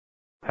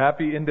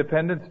Happy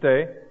Independence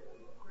Day.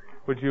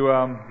 Would you,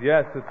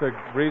 yes, it's a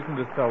reason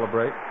to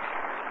celebrate.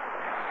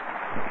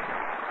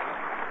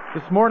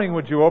 This morning,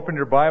 would you open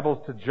your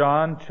Bibles to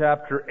John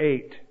chapter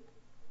 8?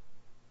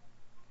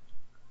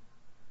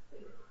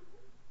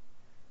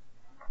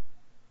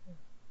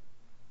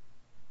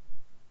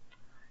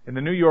 In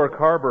the New York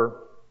harbor,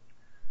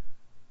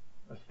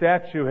 a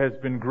statue has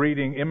been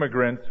greeting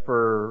immigrants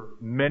for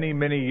many,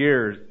 many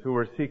years who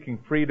are seeking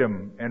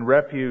freedom and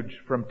refuge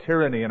from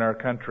tyranny in our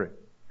country.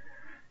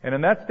 And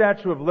in that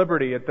Statue of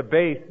Liberty, at the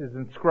base is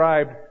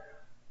inscribed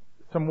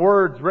some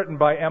words written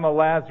by Emma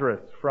Lazarus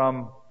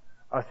from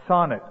a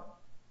sonnet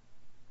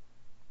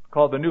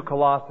called The New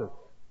Colossus.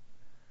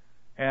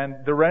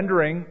 And the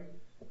rendering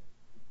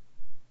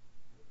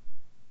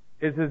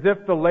is as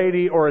if the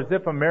lady, or as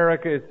if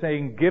America is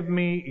saying, "Give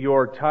me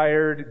your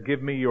tired,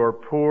 give me your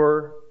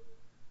poor,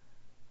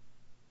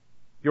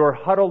 your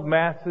huddled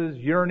masses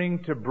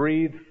yearning to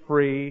breathe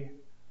free."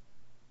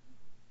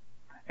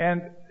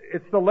 And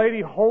it's the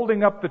lady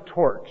holding up the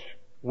torch,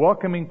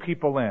 welcoming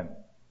people in.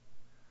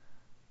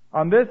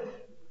 On this,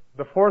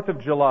 the 4th of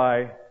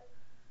July,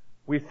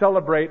 we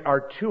celebrate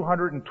our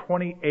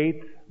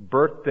 228th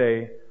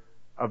birthday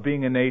of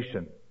being a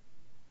nation.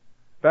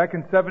 Back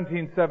in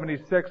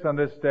 1776 on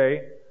this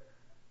day,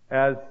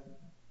 as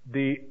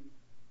the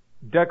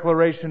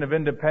Declaration of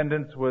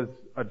Independence was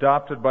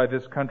adopted by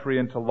this country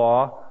into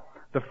law,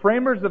 the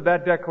framers of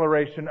that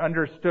declaration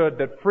understood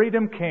that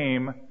freedom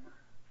came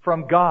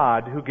from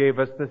God who gave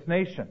us this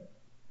nation.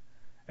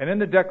 And in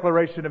the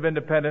Declaration of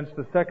Independence,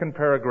 the second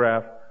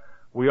paragraph,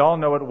 we all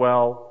know it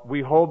well, we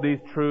hold these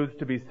truths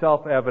to be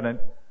self-evident,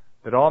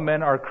 that all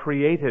men are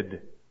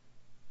created,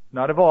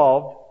 not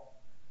evolved,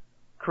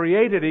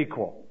 created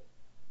equal,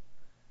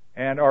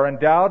 and are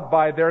endowed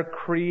by their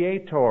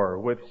Creator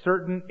with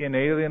certain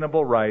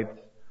inalienable rights,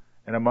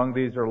 and among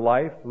these are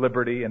life,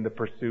 liberty, and the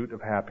pursuit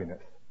of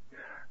happiness.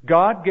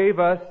 God gave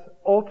us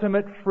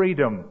ultimate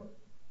freedom,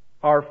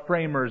 our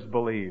framers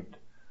believed.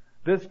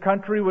 This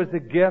country was a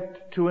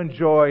gift to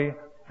enjoy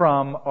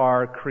from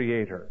our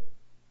Creator.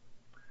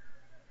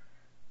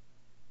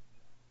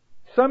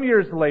 Some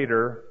years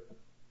later,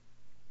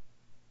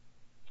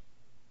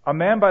 a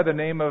man by the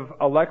name of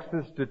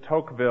Alexis de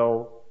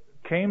Tocqueville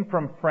came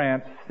from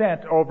France,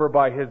 sent over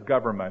by his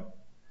government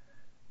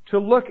to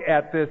look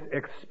at this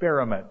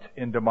experiment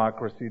in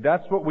democracy.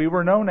 That's what we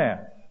were known as,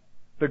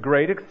 the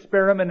great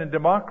experiment in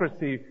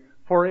democracy,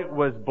 for it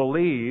was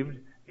believed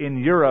in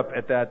Europe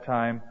at that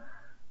time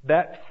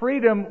that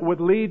freedom would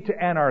lead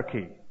to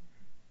anarchy.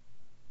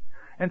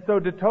 And so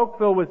de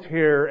Tocqueville was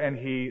here, and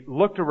he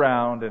looked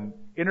around and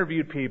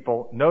interviewed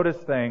people,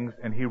 noticed things,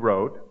 and he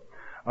wrote,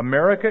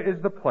 "America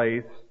is the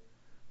place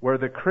where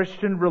the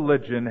Christian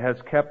religion has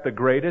kept the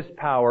greatest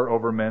power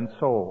over men's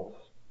souls.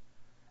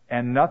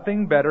 And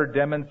nothing better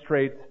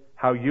demonstrates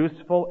how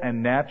useful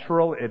and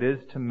natural it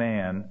is to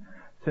man,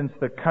 since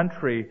the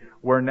country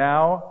where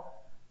now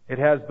it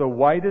has the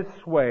widest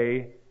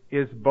sway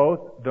is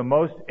both the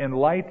most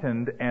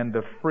enlightened and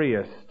the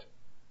freest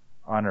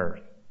on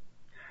earth."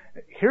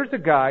 Here's a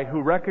guy who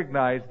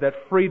recognized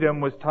that freedom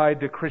was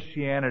tied to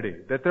Christianity,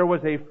 that there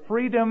was a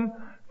freedom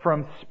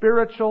from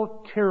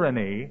spiritual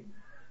tyranny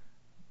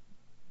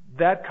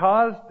that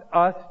caused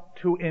us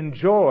to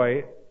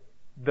enjoy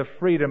the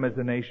freedom as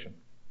a nation.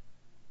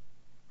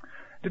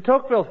 De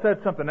Tocqueville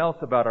said something else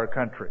about our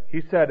country.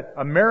 He said,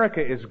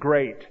 "America is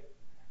great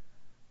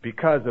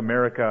because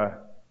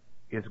America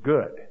is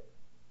good.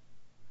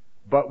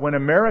 But when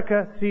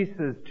America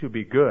ceases to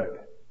be good,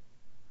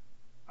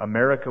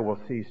 America will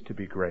cease to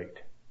be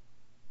great."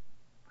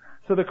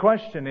 So the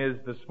question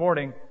is this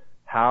morning,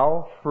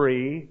 how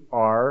free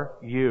are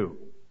you?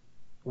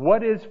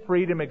 What is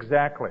freedom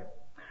exactly?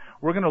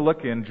 We're going to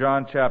look in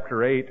John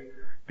chapter 8,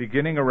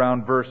 beginning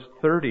around verse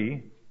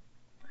 30.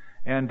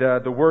 And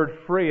the word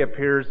free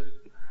appears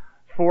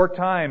 4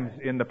 times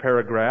in the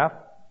paragraph,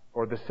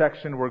 or the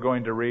section we're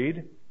going to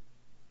read.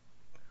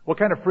 What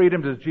kind of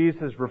freedom does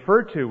Jesus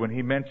refer to when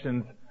he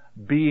mentions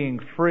being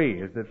free?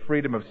 Is it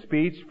freedom of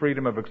speech,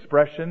 freedom of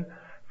expression,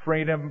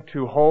 freedom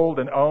to hold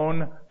and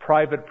own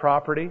private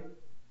property?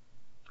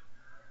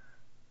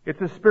 It's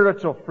a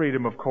spiritual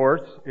freedom, of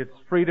course. It's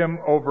freedom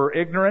over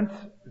ignorance,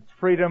 it's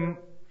freedom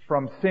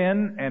from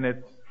sin, and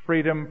it's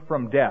freedom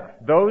from death.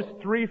 Those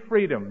 3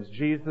 freedoms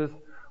Jesus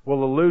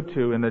will allude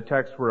to in the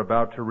text we're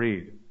about to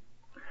read.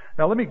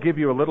 Now let me give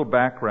you a little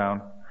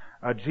background.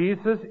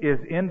 Jesus is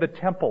in the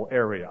temple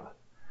area.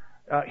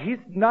 He's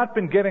not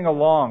been getting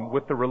along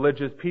with the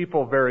religious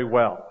people very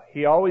well.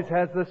 He always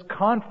has this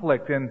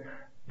conflict and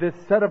this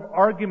set of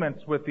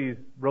arguments with these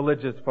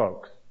religious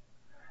folks.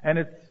 And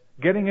it's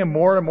getting him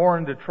more and more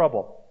into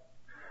trouble.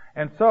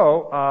 And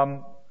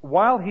so,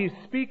 while he's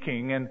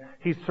speaking and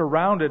he's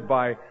surrounded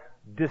by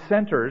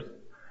dissenters,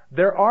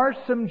 there are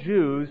some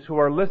Jews who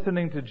are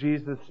listening to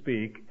Jesus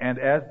speak, and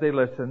as they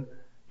listen,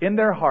 in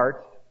their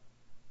hearts,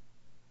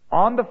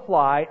 on the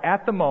fly,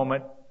 at the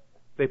moment,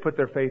 they put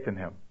their faith in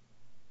him.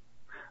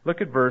 Look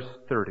at verse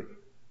 30.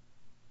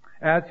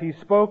 As he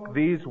spoke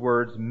these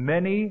words,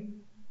 many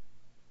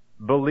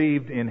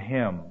believed in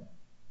him.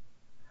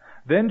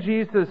 Then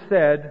Jesus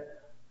said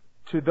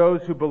to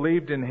those who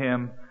believed in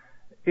him,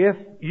 "If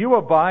you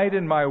abide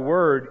in my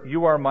word,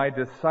 you are my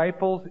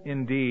disciples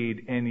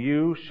indeed, and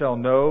you shall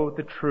know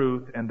the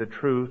truth, and the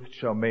truth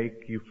shall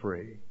make you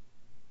free."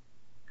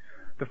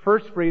 The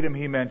first freedom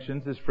he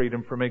mentions is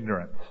freedom from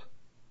ignorance.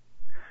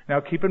 Now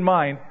keep in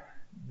mind,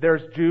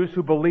 there's Jews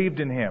who believed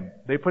in him.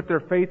 They put their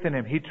faith in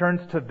him. He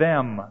turns to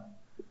them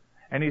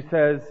and he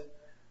says,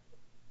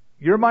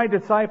 "You're my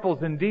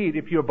disciples indeed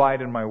if you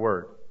abide in my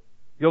word.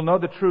 You'll know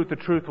the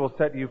truth will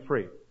set you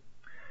free."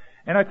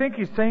 And I think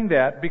he's saying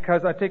that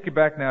because I take you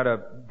back now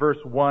to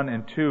verse 1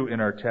 and 2 in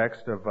our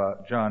text of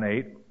John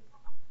 8.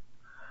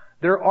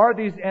 There are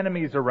these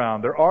enemies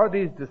around. There are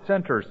these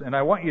dissenters. And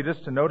I want you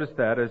just to notice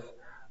that as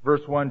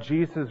verse 1,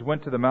 Jesus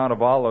went to the Mount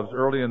of Olives.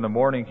 Early in the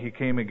morning he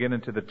came again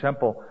into the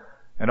temple.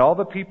 And all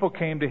the people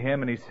came to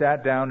him, and he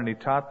sat down and he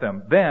taught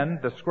them. Then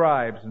the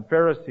scribes and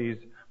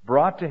Pharisees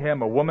brought to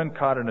him a woman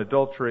caught in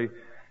adultery.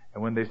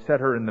 And when they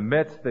set her in the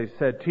midst, they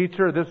said,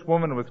 "Teacher, this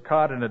woman was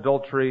caught in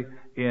adultery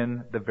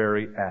in the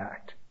very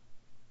act."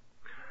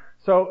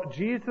 So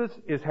Jesus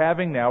is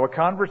having now a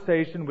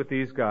conversation with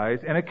these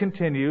guys, and it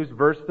continues.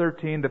 Verse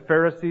 13, the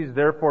Pharisees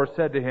therefore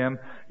said to him,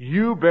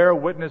 "You bear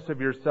witness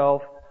of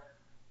yourself.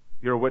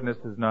 Your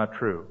witness is not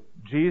true."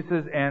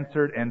 Jesus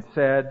answered and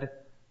said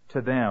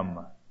to them.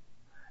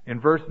 In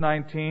verse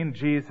 19,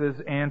 Jesus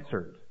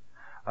answered.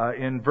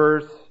 In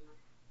verse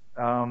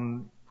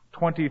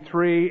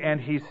 23,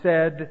 and he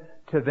said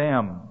to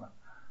them.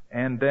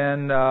 And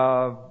then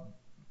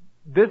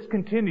this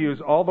continues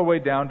all the way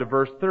down to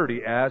verse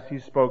 30. As he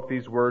spoke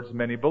these words,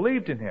 many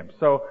believed in him.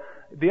 So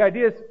the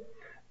idea is,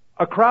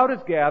 a crowd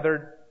is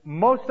gathered.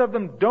 Most of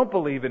them don't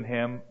believe in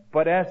him.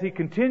 But as he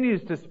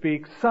continues to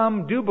speak,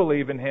 some do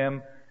believe in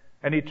him.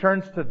 And he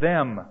turns to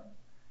them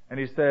and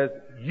he says,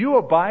 "You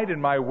abide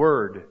in my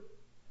word,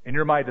 and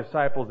you're my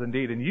disciples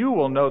indeed, and you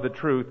will know the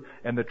truth,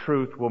 and the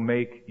truth will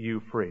make you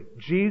free."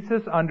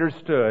 Jesus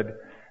understood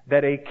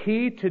that a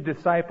key to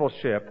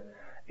discipleship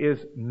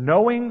is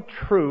knowing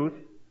truth,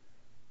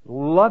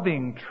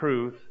 loving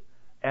truth,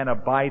 and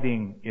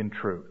abiding in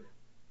truth.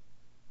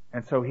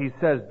 And so he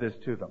says this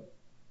to them.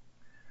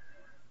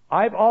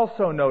 I've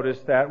also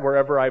noticed that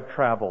wherever I've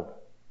traveled.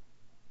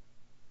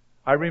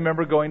 I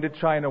remember going to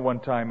China one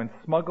time and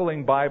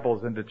smuggling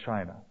Bibles into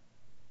China.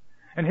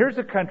 And here's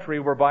a country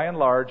where by and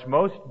large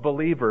most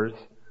believers,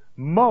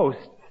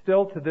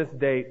 still to this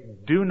day,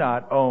 do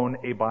not own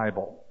a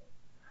Bible.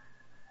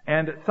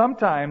 And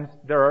sometimes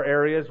there are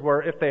areas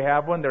where if they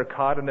have one, they're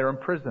caught and they're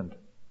imprisoned.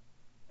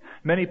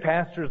 Many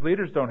pastors,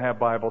 leaders don't have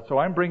Bibles, so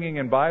I'm bringing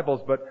in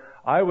Bibles, but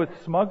I was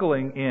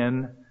smuggling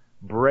in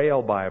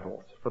Braille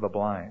Bibles for the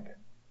blind.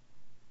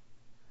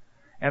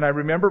 And I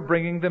remember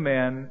bringing them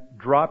in,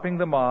 dropping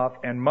them off,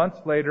 and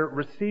months later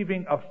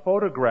receiving a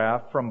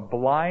photograph from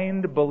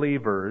blind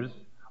believers,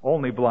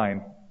 only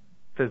blind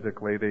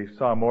physically. They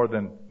saw more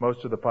than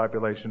most of the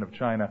population of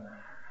China.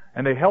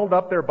 And they held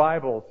up their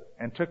Bibles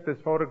and took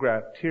this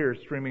photograph, tears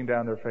streaming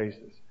down their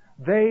faces.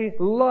 They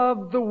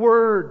loved the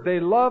Word. They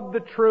loved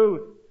the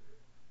truth.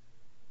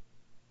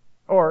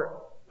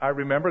 Or I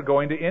remember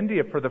going to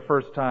India for the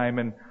first time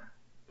and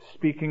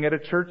speaking at a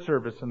church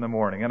service in the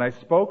morning. And I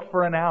spoke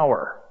for an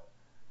hour.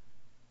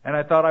 And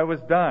I thought I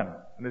was done.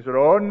 And they said,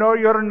 "Oh no,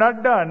 you're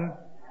not done.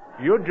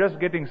 You're just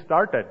getting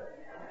started."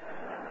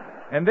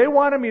 And they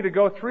wanted me to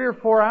go 3 or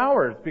 4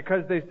 hours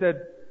because they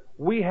said,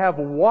 "We have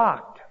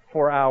walked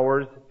for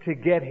hours to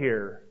get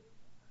here.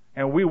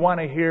 And we want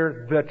to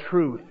hear the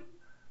truth,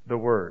 the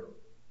Word."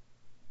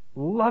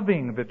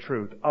 Loving the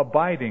truth,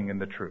 abiding in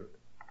the truth.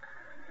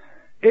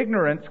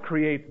 Ignorance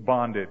creates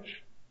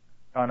bondage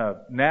on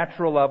a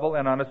natural level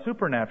and on a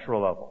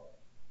supernatural level.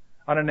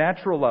 On a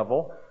natural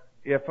level,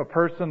 if a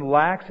person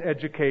lacks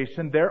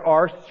education, there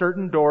are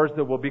certain doors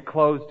that will be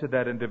closed to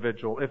that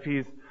individual. If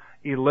he's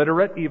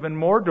illiterate, even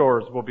more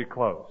doors will be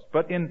closed.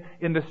 But in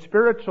the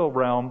spiritual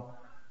realm,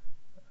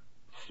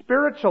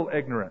 spiritual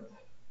ignorance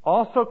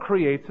also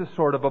creates a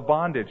sort of a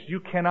bondage.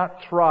 You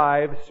cannot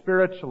thrive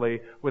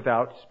spiritually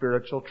without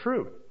spiritual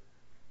truth.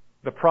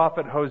 The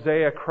prophet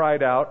Hosea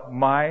cried out,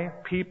 "My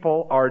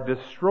people are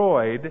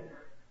destroyed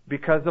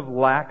because of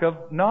lack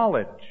of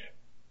knowledge."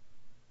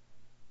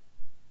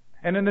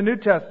 And in the New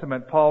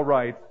Testament, Paul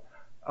writes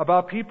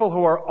about people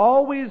who are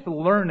always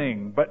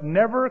learning but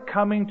never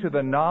coming to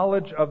the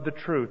knowledge of the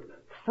truth.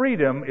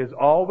 Freedom is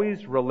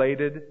always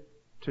related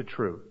to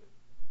truth.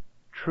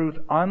 Truth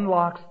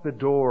unlocks the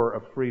door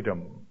of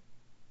freedom.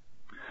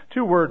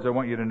 2 words I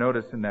want you to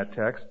notice in that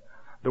text.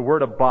 The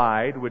word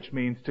abide, which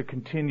means to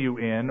continue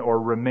in or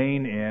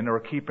remain in or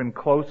keep in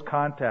close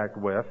contact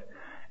with.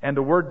 And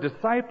the word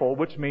disciple,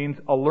 which means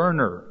a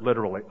learner,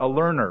 literally, a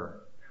learner.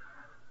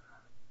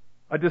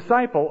 A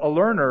disciple, a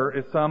learner,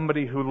 is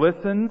somebody who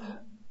listens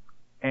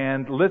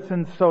and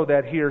listens so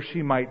that he or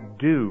she might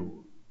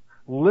do.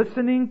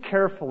 Listening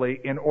carefully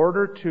in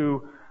order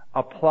to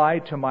apply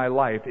to my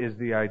life is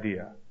the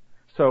idea.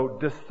 So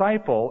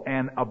disciple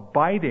and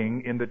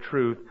abiding in the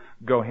truth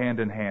go hand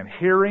in hand.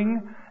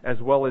 Hearing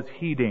as well as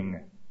heeding.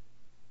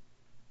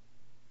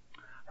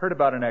 heard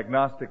about an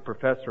agnostic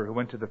professor who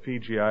went to the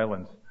Fiji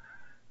Islands,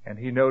 and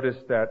he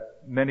noticed that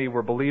many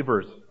were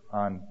believers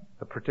on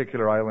the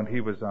particular island he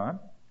was on.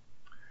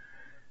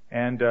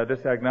 And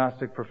this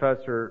agnostic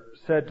professor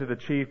said to the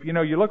chief, "You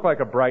know, you look like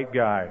a bright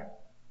guy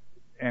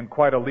and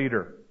quite a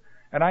leader.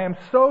 And I am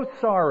so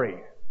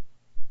sorry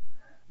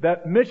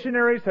that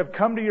missionaries have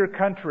come to your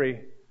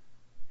country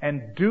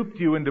and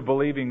duped you into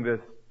believing this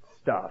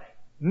stuff.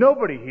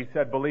 Nobody," he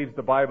said, "believes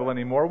the Bible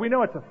anymore. We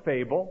know it's a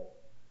fable.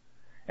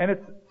 And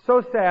it's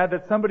so sad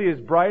that somebody as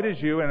bright as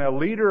you and a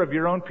leader of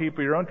your own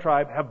people, your own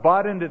tribe, have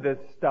bought into this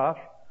stuff,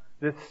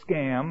 this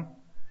scam,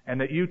 and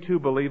that you too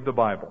believe the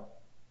Bible."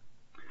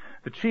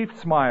 The chief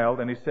smiled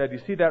and he said, "You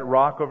see that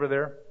rock over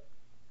there?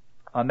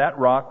 On that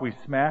rock we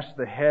smashed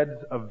the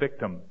heads of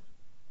victims.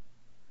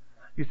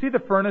 You see the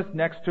furnace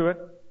next to it?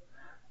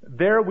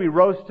 There we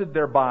roasted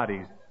their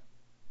bodies.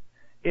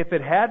 If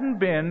it hadn't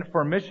been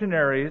for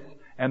missionaries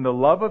and the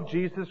love of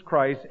Jesus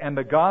Christ and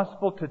the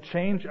gospel to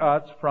change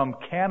us from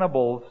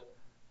cannibals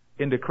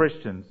into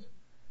Christians,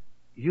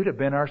 you'd have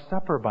been our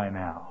supper by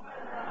now."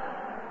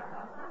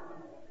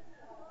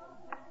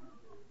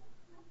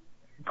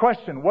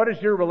 Question, what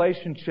is your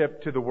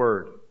relationship to the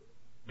Word?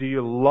 Do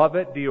you love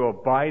it? Do you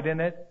abide in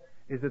it?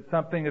 Is it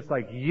something that's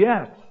like,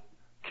 yes,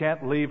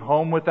 can't leave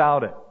home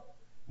without it,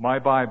 my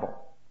Bible?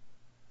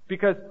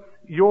 Because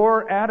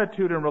your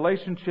attitude and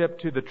relationship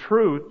to the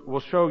truth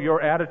will show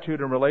your attitude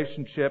and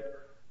relationship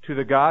to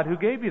the God who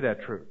gave you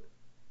that truth.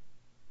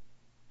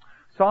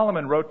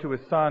 Solomon wrote to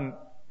his son,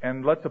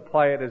 and let's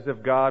apply it as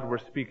if God were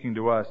speaking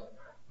to us.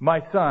 "My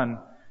son,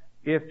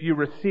 if you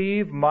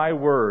receive my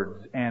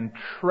words and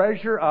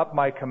treasure up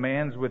my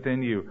commands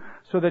within you,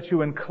 so that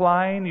you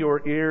incline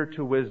your ear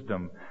to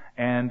wisdom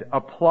and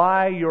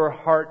apply your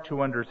heart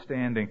to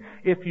understanding,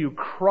 if you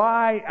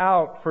cry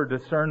out for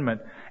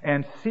discernment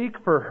and seek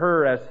for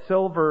her as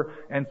silver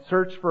and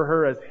search for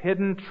her as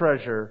hidden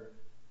treasure,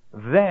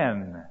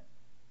 then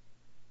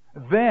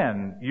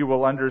you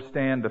will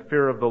understand the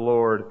fear of the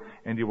Lord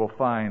and you will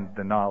find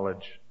the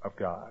knowledge of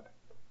God."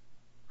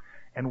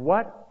 And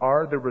what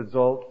are the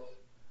results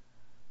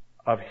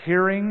of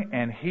hearing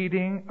and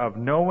heeding, of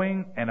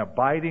knowing and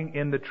abiding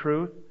in the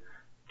truth?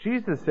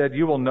 Jesus said,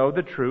 "You will know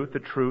the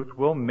truth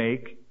will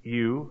make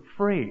you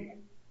free."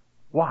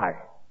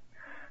 Why?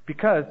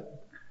 Because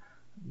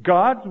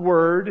God's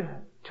Word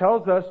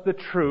tells us the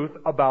truth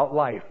about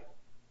life.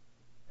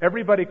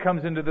 Everybody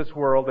comes into this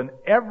world and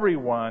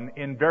everyone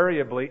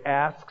invariably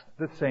asks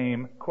the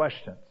same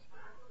questions.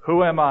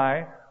 Who am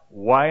I?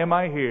 Why am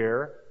I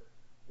here?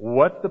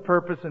 What's the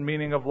purpose and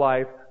meaning of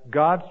life?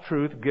 God's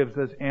truth gives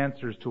us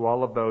answers to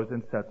all of those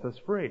and sets us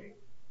free.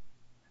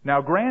 Now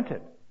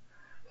granted,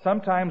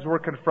 sometimes we're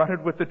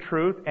confronted with the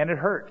truth and it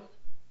hurts.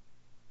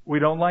 We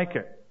don't like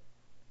it.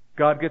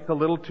 God gets a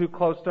little too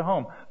close to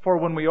home. For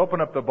when we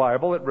open up the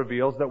Bible, it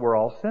reveals that we're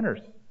all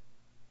sinners.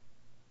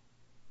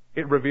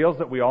 It reveals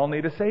that we all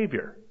need a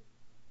Savior.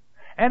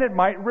 And it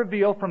might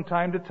reveal from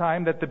time to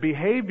time that the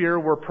behavior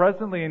we're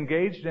presently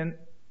engaged in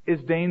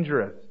is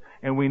dangerous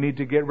and we need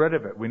to get rid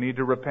of it. We need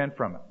to repent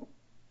from it.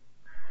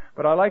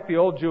 But I like the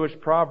old Jewish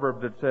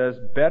proverb that says,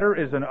 "Better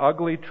is an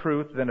ugly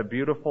truth than a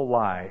beautiful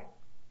lie."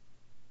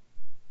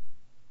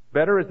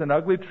 Better is an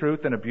ugly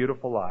truth than a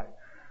beautiful lie.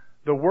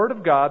 The Word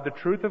of God, the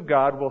truth of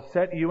God, will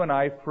set you and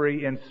I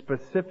free in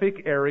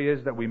specific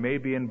areas that we may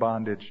be in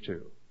bondage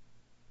to.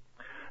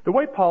 The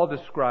way Paul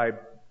described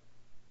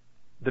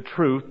the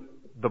truth,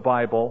 the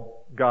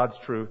Bible, God's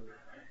truth,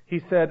 he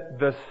said,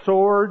 "the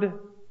sword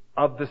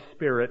of the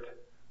Spirit,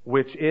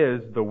 which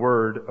is the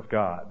Word of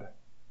God."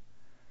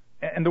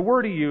 And the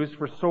word he used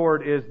for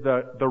sword is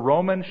the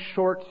Roman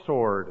short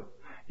sword,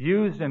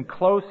 used in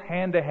close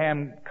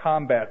hand-to-hand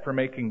combat for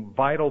making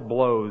vital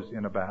blows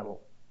in a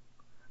battle.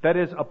 That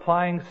is,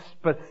 applying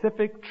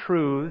specific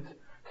truths,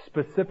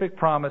 specific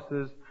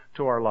promises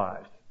to our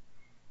lives.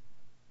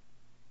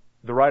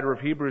 The writer of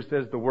Hebrews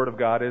says the Word of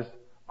God is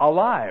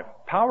alive,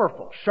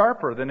 powerful,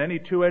 sharper than any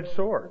two-edged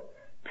sword,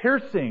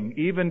 piercing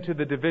even to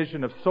the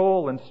division of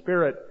soul and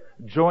spirit,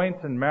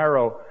 joints and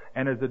marrow,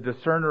 and is a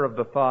discerner of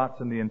the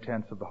thoughts and the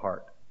intents of the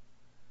heart.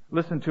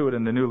 Listen to it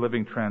in the New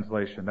Living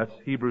Translation. That's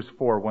Hebrews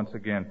 4 once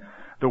again.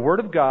 "The Word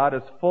of God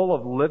is full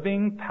of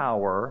living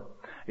power.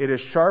 It is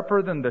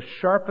sharper than the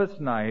sharpest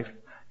knife,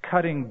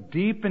 cutting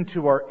deep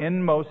into our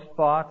inmost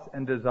thoughts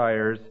and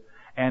desires,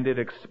 and it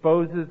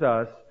exposes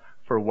us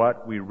for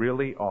what we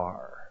really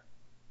are."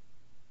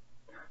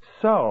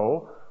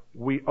 So,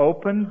 we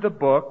open the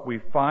book, we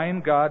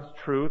find God's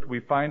truth, we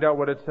find out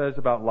what it says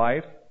about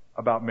life,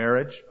 about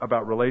marriage,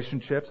 about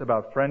relationships,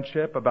 about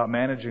friendship, about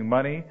managing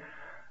money,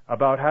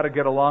 about how to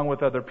get along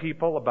with other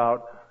people,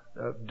 about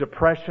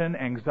depression,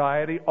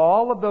 anxiety,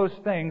 all of those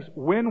things.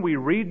 When we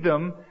read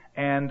them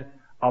and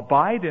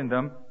abide in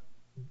them,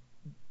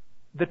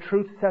 the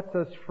truth sets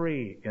us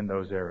free in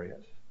those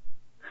areas.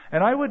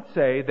 And I would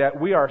say that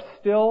we are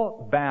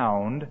still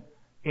bound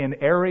in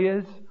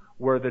areas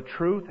where the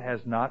truth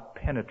has not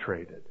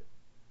penetrated.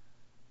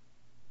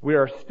 We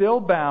are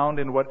still bound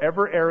in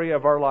whatever area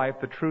of our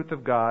life the truth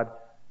of God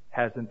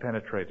hasn't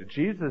penetrated.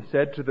 Jesus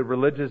said to the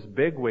religious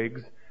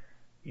bigwigs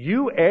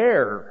you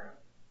err,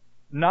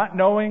 not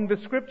knowing the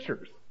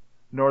Scriptures,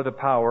 nor the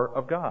power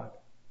of God.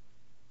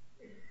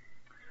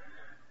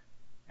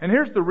 And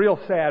here's the real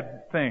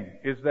sad thing,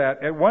 is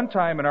that at one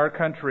time in our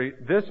country,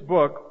 this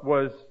book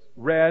was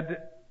read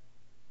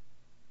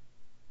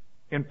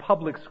in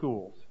public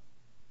schools.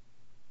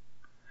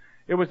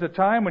 It was a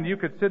time when you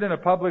could sit in a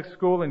public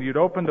school and you'd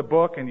open the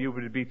book and you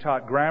would be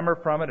taught grammar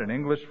from it and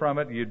English from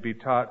it. You'd be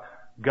taught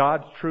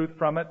God's truth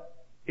from it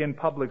in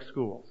public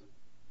schools.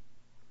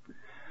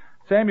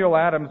 Samuel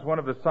Adams, one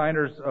of the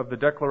signers of the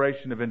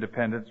Declaration of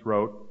Independence,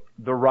 wrote,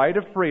 "The right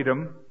of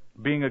freedom,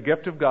 being a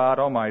gift of God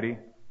Almighty,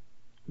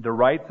 the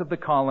rights of the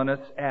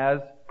colonists as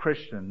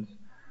Christians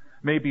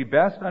may be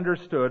best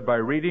understood by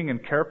reading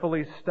and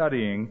carefully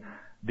studying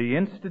the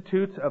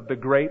institutes of the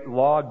great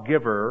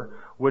lawgiver,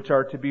 which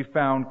are to be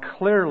found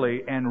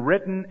clearly and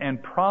written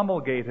and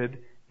promulgated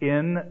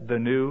in the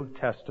New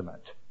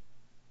Testament."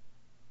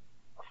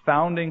 A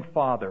founding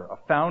father, a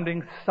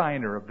founding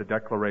signer of the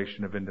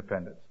Declaration of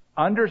Independence.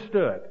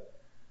 Understood,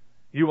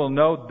 you will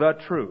know the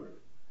truth,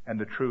 and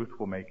the truth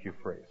will make you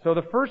free. So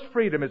the first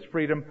freedom is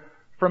freedom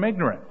from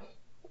ignorance.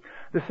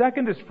 The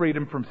second is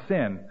freedom from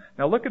sin.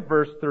 Now look at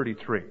verse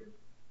 33.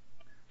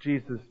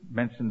 Jesus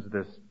mentions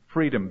this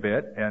freedom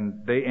bit,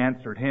 and they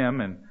answered him,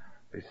 and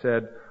they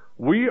said,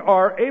 "We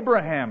are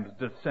Abraham's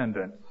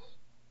descendants,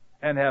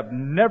 and have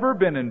never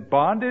been in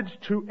bondage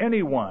to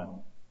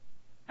anyone.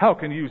 How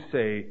can you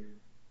say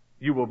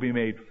you will be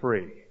made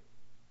free?"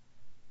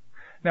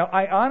 Now,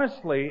 I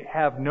honestly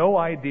have no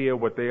idea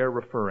what they are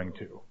referring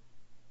to.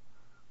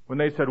 When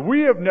they said,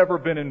 "We have never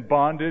been in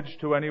bondage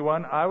to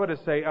anyone," I would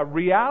say, a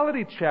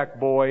reality check,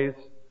 boys.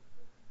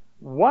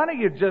 Why don't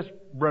you just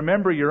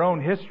remember your own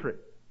history?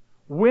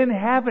 When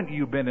haven't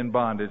you been in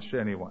bondage to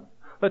anyone?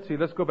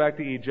 Let's go back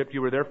to Egypt.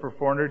 You were there for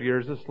 400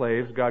 years as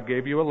slaves. God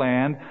gave you a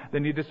land.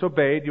 Then you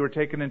disobeyed. You were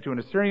taken into an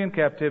Assyrian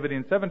captivity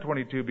in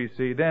 722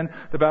 BC. Then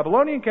the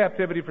Babylonian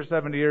captivity for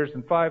 70 years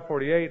in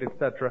 548,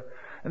 etc.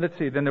 And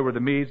then there were the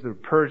Medes, the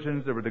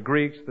Persians, there were the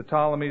Greeks, the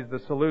Ptolemies, the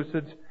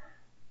Seleucids.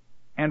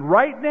 And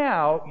right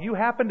now, you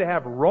happen to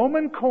have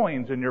Roman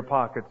coins in your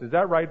pockets. Is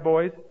that right,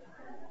 boys?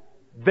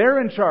 They're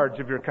in charge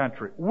of your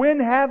country. When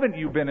haven't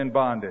you been in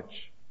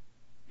bondage?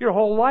 Your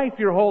whole life,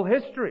 your whole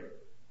history.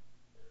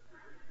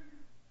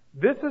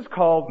 This is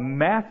called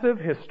massive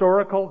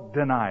historical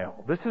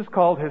denial. This is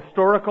called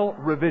historical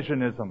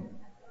revisionism.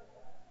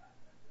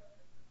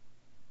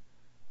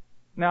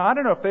 Now, I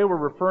don't know if they were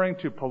referring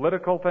to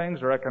political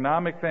things or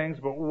economic things,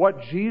 but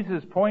what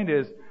Jesus' point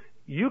is,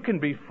 you can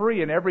be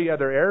free in every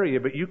other area,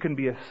 but you can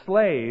be a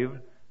slave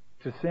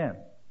to sin.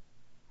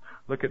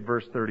 Look at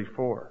verse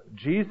 34.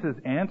 Jesus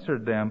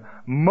answered them,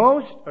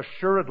 "Most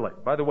assuredly."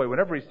 By the way,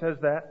 whenever he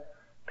says that,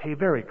 pay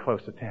very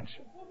close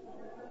attention.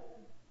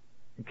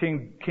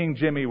 King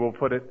Jimmy will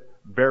put it,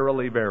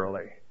 "Verily,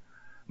 verily.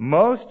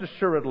 Most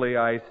assuredly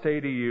I say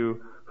to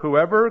you,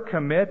 whoever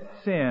commits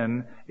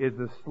sin is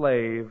a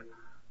slave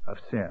of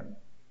sin."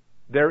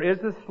 There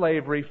is a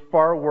slavery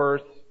far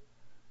worse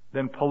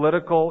than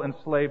political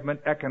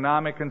enslavement,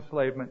 economic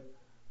enslavement,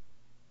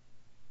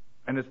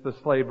 and it's the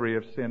slavery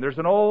of sin. There's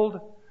an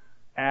old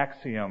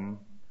axiom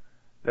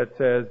that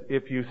says,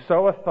 if you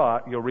sow a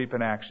thought, you'll reap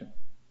an action.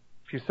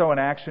 If you sow an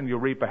action, you'll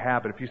reap a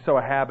habit. If you sow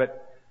a habit,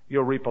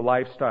 you'll reap a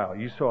lifestyle.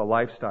 You sow a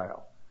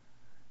lifestyle,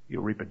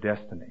 you'll reap a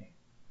destiny.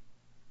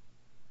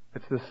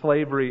 It's the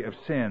slavery of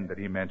sin that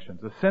he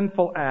mentions. A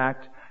sinful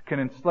act can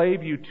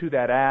enslave you to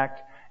that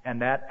act,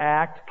 and that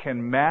act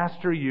can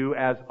master you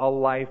as a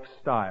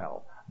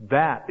lifestyle.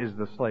 That is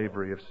the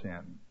slavery of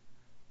sin.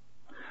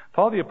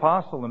 Paul the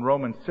Apostle in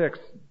Romans 6,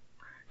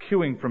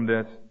 cueing from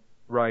this,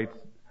 writes,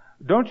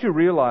 "Don't you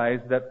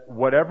realize that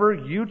whatever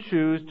you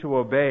choose to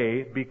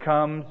obey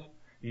becomes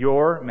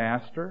your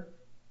master?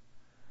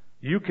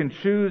 You can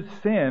choose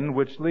sin,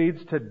 which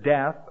leads to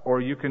death, or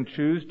you can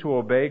choose to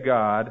obey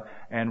God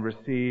and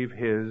receive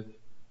His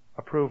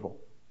approval."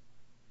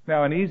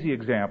 Now, an easy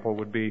example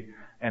would be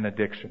an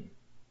addiction.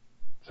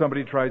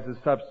 Somebody tries a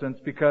substance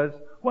because,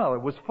 well,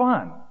 it was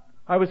fun.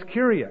 I was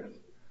curious.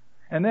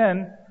 And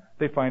then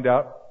they find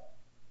out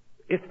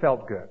it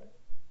felt good.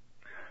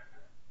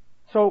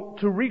 So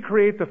to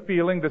recreate the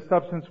feeling, the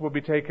substance will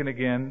be taken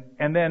again.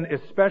 And then,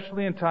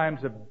 especially in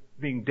times of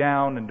being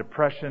down and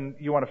depression,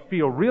 you want to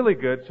feel really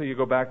good, so you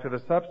go back to the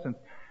substance.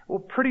 Well,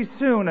 pretty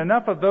soon,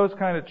 enough of those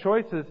kind of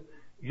choices,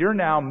 you're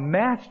now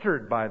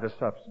mastered by the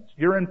substance.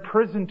 You're in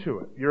prison to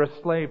it. You're a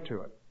slave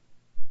to it.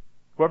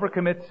 Whoever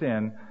commits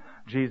sin,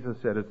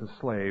 Jesus said, is a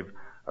slave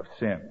of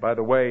sin. By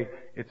the way,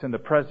 it's in the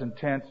present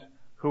tense.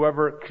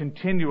 Whoever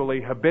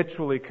continually,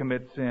 habitually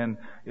commits sin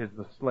is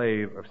the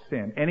slave of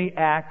sin. Any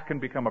act can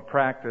become a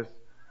practice,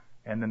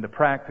 and then the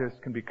practice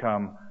can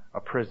become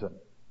a prison.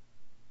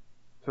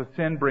 So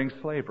sin brings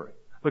slavery.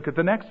 Look at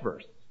the next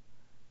verse.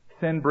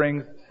 Sin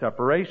brings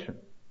separation.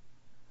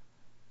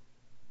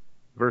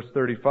 Verse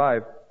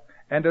 35,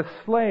 "And a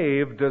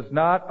slave does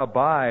not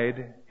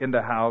abide in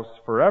the house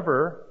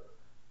forever,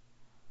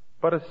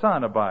 but a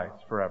son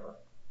abides forever."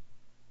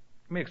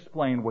 Let me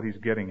explain what he's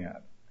getting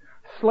at.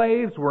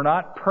 Slaves were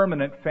not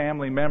permanent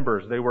family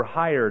members. They were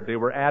hired. They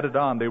were added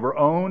on. They were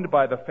owned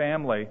by the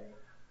family,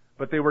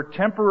 but they were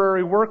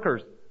temporary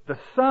workers. The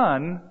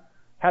son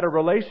had a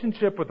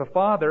relationship with the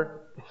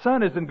father. The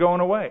son isn't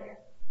going away.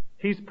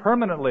 He's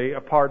permanently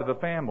a part of the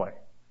family.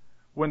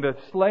 When the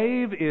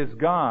slave is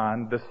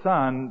gone, the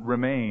son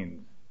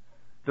remains.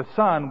 The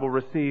son will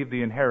receive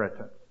the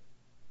inheritance.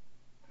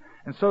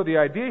 And so the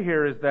idea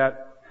here is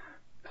that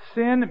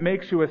sin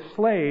makes you a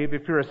slave.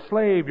 If you're a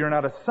slave, you're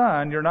not a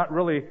son. You're not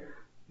really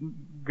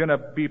going to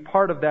be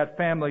part of that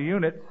family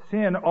unit.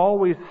 Sin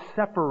always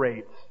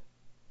separates.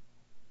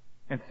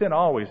 And sin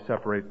always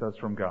separates us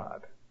from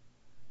God.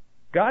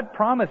 God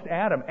promised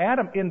Adam,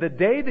 in the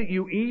day that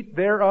you eat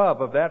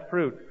thereof, of that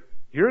fruit,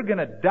 you're going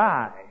to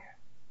die.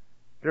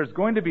 There's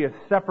going to be a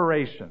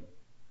separation.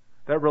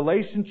 That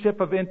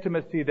relationship of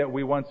intimacy that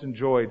we once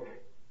enjoyed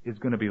is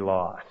going to be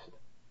lost.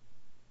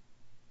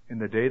 In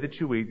the day that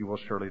you eat, you will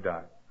surely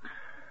die.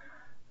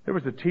 There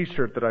was a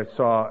t-shirt that I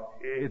saw.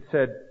 It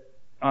said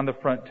on the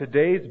front,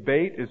 today's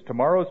bait is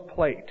tomorrow's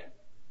plate.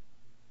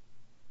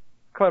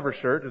 Clever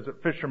shirt. There's a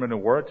fisherman who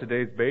wore it.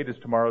 Today's bait is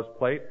tomorrow's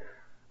plate.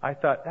 I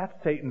thought, that's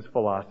Satan's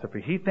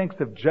philosophy. He thinks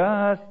of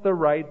just the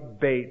right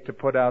bait to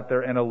put out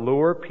there and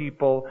allure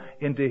people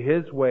into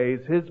his ways,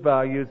 his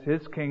values,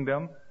 his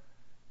kingdom.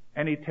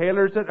 And he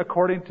tailors it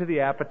according to the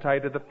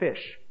appetite of the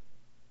fish.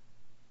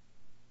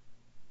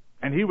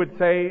 And he would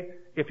say,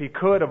 if he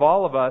could, of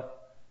all of us,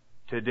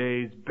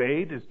 today's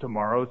bait is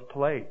tomorrow's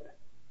plate.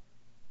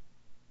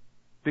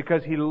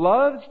 Because he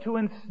loves to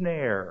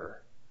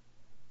ensnare.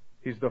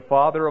 He's the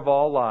father of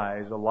all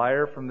lies, a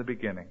liar from the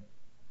beginning.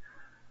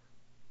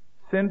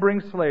 Sin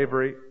brings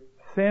slavery.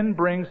 Sin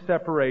brings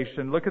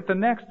separation. Look at the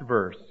next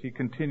verse. He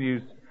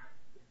continues,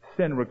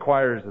 sin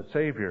requires a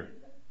Savior.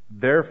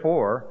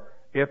 Therefore,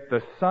 if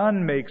the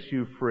Son makes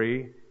you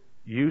free,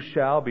 you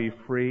shall be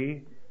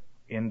free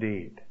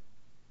indeed.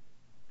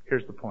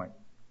 Here's the point.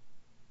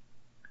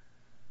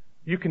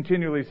 You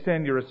continually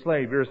sin, you're a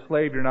slave. You're a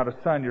slave, you're not a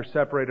son. You're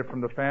separated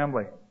from the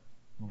family.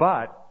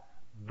 But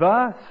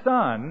the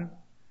Son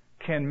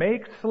can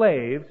make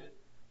slaves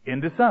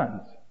into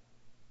sons.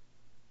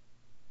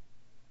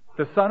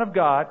 The Son of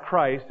God,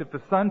 Christ, if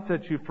the Son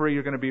sets you free,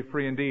 you're going to be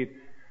free indeed.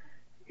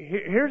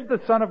 Here's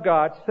the Son of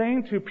God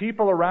saying to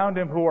people around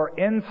Him who are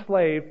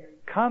enslaved,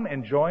 come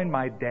and join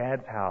my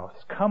dad's house.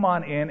 Come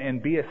on in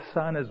and be a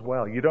son as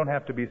well. You don't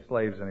have to be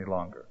slaves any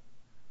longer.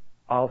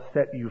 I'll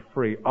set you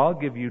free. I'll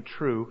give you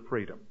true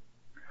freedom.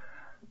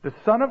 The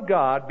Son of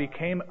God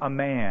became a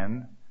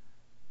man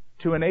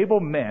to enable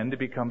men to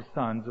become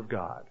sons of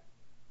God.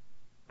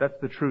 That's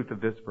the truth of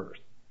this verse.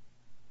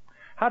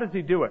 How does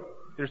He do it?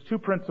 There's two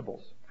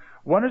principles.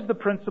 One is the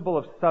principle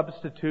of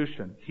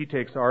substitution. He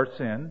takes our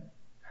sin.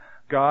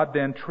 God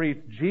then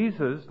treats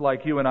Jesus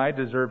like you and I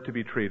deserve to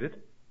be treated,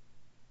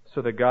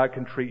 so that God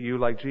can treat you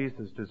like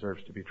Jesus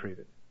deserves to be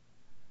treated.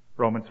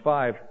 Romans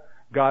 5,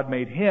 God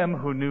made Him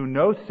who knew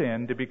no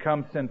sin to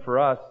become sin for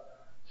us,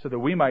 so that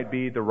we might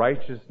be the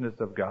righteousness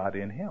of God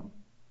in Him.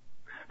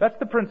 That's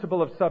the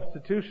principle of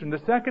substitution.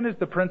 The second is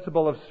the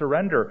principle of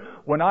surrender.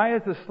 When I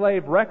as a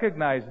slave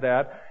recognize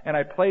that, and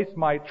I place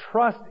my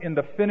trust in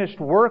the finished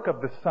work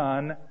of the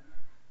Son,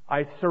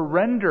 I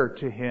surrender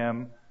to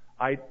Him,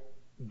 I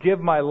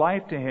give my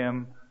life to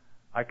Him,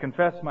 I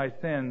confess my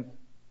sins,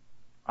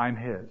 I'm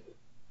His.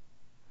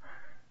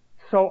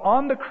 So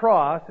on the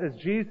cross, as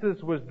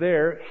Jesus was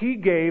there, He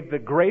gave the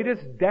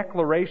greatest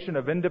declaration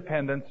of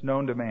independence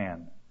known to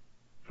man.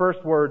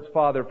 First words,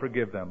 Father,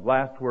 forgive them.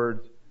 Last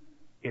words,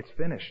 it's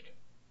finished.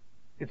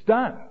 It's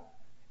done.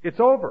 It's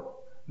over.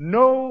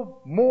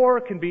 No more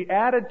can be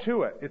added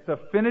to it. It's a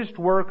finished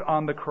work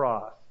on the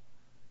cross.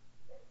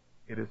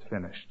 It is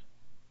finished.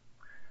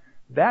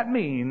 That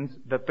means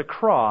that the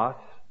cross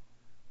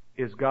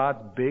is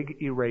God's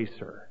big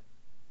eraser.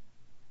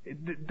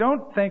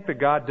 Don't think that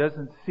God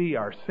doesn't see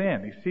our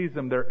sin. He sees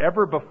them. They're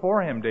ever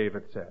before Him,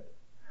 David said.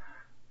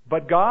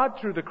 But God,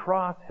 through the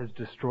cross, has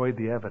destroyed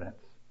the evidence.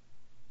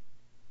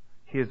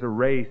 He has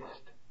erased.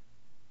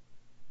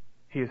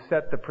 He has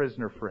set the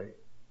prisoner free.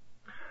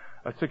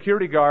 A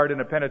security guard in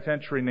a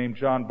penitentiary named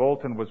John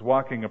Bolton was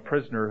walking a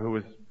prisoner who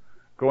was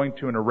going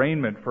to an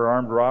arraignment for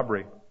armed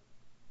robbery.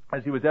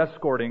 As he was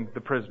escorting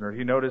the prisoner,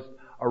 he noticed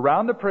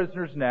around the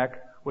prisoner's neck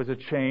was a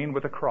chain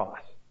with a cross.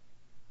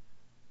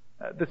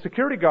 The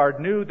security guard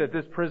knew that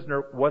this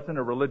prisoner wasn't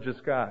a religious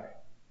guy.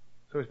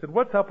 So he said,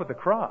 "What's up with the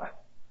cross?"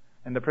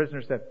 And the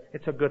prisoner said,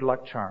 "It's a good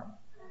luck charm."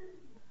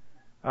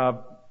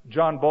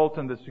 John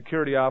Bolton, the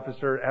security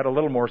officer, had a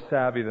little more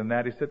savvy than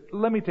that. He said,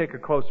 "Let me take a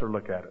closer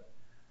look at it."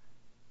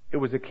 It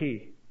was a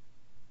key.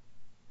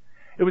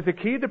 It was a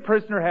key the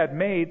prisoner had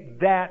made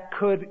that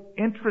could,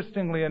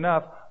 interestingly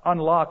enough,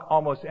 unlock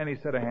almost any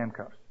set of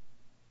handcuffs.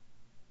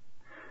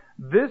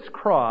 This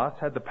cross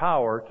had the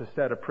power to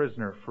set a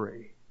prisoner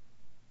free.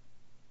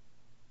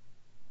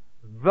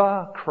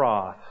 The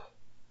cross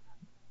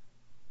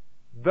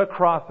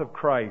of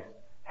Christ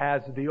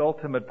has the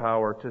ultimate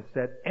power to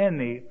set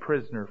any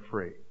prisoner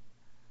free.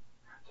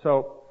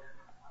 So,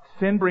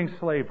 sin brings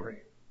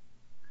slavery.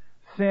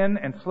 Sin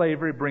and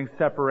slavery bring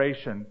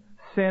separation.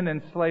 Sin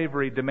and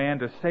slavery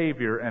demand a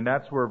Savior, and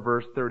that's where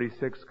verse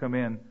 36 come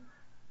in.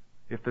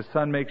 If the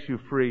Son makes you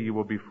free, you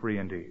will be free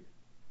indeed.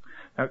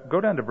 Now,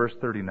 go down to verse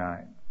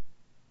 39.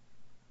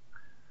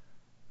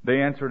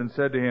 They answered and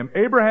said to him,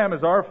 Abraham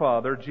is our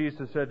father.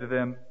 Jesus said to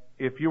them,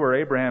 if you were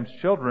Abraham's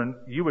children,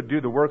 you would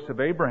do the works of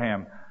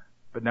Abraham.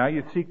 But now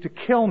you seek to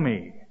kill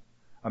me,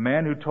 a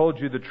man who told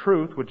you the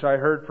truth, which I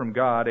heard from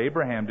God.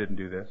 Abraham didn't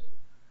do this.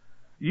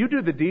 You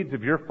do the deeds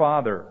of your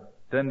father.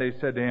 Then they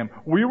said to him,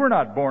 we were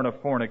not born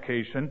of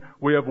fornication.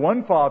 We have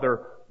one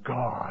Father,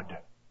 God.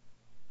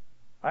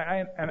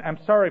 I'm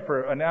sorry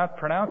for not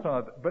pronouncing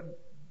it, but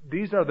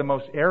these are the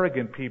most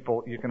arrogant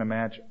people you can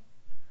imagine.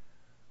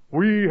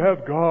 We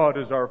have God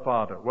as our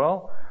Father.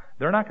 Well,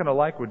 they're not going to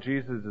like what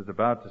Jesus is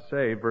about to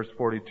say. Verse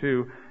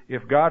 42,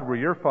 if God were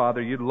your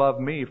Father, you'd love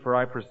me, for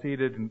I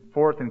proceeded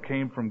forth and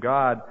came from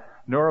God,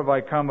 nor have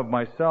I come of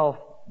myself,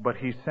 but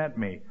He sent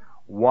me.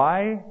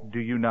 Why do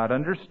you not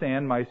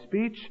understand my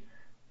speech?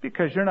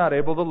 Because you're not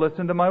able to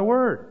listen to my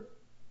word.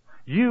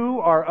 You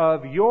are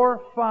of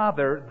your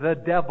father, the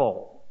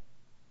devil.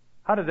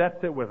 How did that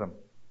sit with him?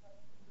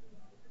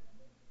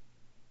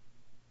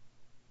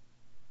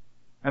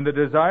 And the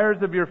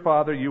desires of your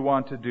father you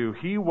want to do.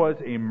 He was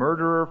a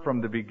murderer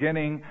from the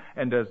beginning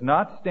and does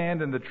not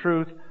stand in the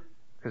truth,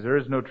 because there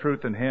is no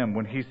truth in him.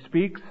 When he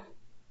speaks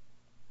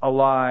a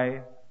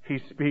lie, he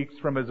speaks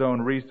from his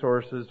own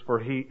resources, for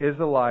he is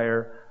a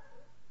liar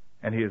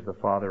and he is the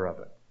father of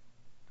it.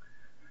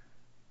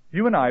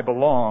 You and I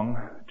belong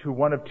to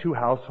one of two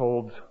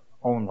households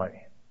only.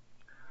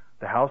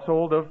 The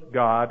household of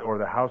God or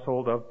the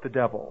household of the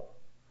devil.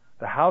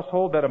 The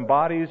household that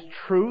embodies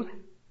truth,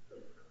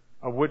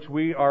 of which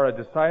we are a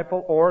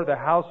disciple, or the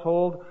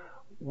household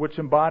which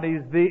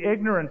embodies the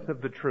ignorance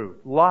of the truth,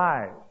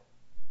 lies.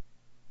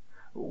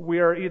 We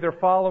are either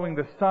following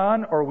the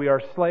Son or we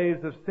are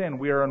slaves of sin.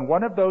 We are in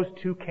one of those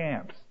two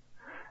camps.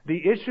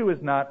 The issue is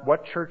not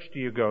what church do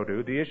you go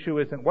to. The issue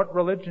isn't what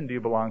religion do you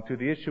belong to.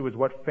 The issue is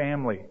what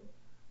family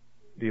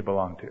do you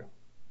belong to.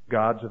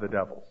 God's or the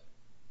devil's.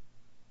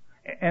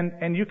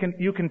 And you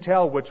can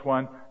tell which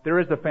one. There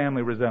is a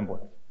family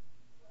resemblance.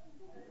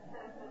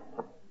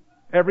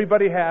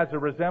 Everybody has a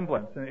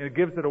resemblance, and it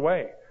gives it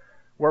away.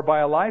 Whereby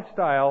a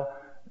lifestyle,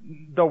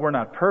 though we're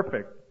not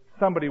perfect,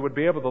 somebody would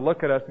be able to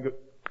look at us and go,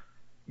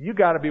 you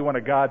got to be one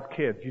of God's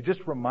kids. You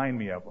just remind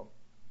me of them.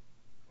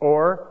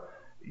 Or,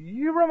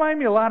 you remind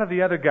me a lot of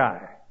the other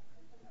guy.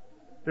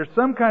 There's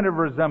some kind of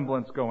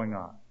resemblance going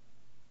on.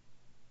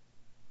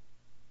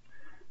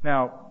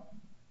 Now,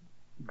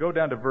 go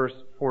down to verse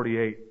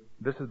 48.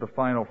 This is the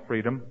final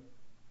freedom.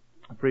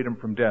 Freedom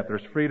from death.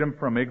 There's freedom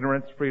from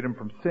ignorance, freedom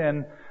from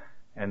sin,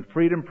 and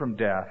freedom from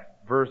death.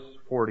 Verse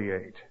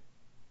 48.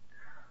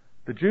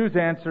 The Jews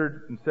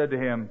answered and said to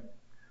him,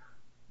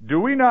 do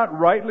we not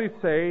rightly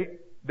say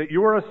that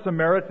you are a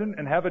Samaritan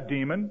and have a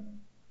demon?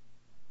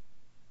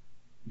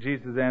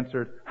 Jesus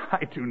answered,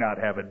 I do not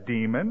have a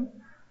demon,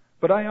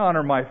 but I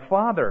honor my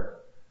Father,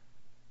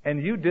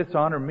 and you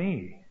dishonor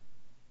me.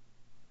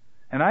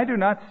 And I do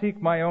not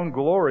seek my own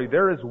glory.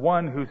 There is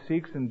one who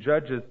seeks and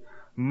judges.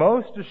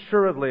 Most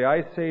assuredly,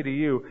 I say to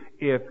you,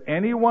 if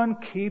anyone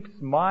keeps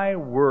my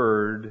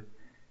word,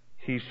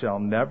 he shall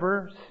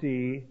never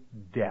see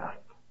death.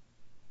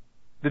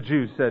 The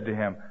Jews said to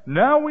him,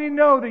 now we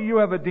know that you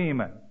have a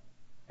demon.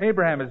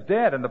 Abraham is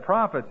dead and the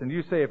prophets, and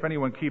you say if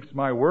anyone keeps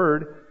my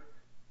word,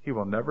 he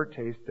will never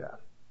taste death.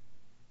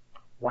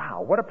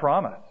 Wow, what a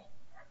promise.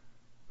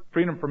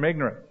 Freedom from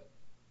ignorance.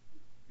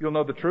 You'll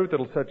know the truth,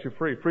 it'll set you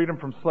free. Freedom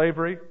from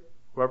slavery.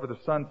 Whoever the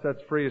Son sets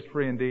free is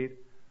free indeed.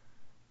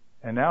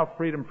 And now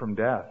freedom from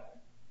death.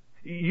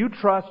 You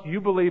trust,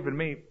 you believe in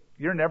me,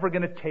 you're never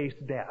going to taste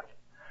death.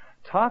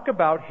 Talk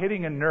about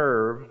hitting a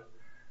nerve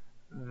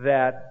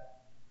that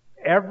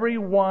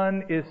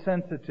everyone is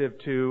sensitive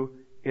to.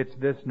 It's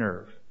this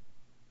nerve.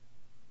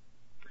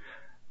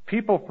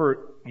 People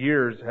for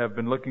years have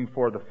been looking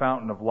for the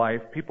fountain of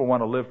life. People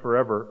want to live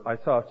forever. I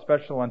saw a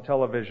special on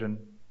television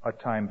a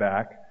time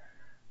back.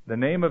 The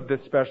name of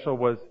this special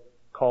was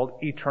called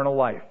Eternal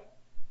Life.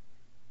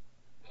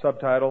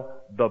 Subtitle,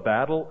 The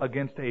Battle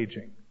Against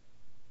Aging.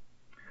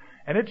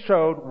 And it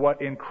showed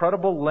what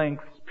incredible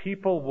lengths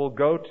people will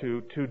go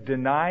to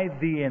deny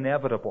the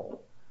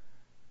inevitable.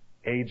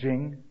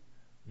 Aging,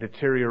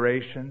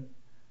 deterioration,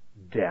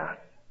 death.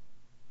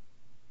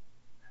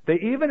 They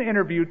even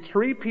interviewed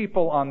 3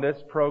 people on this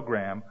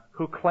program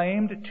who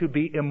claimed to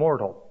be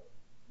immortal.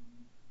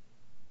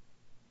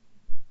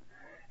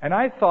 And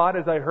I thought,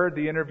 as I heard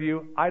the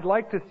interview, I'd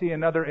like to see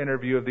another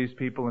interview of these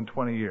people in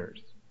 20 years.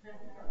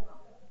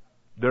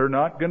 They're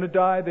not going to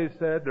die, they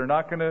said. They're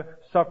not going to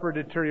suffer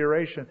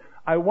deterioration.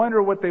 I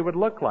wonder what they would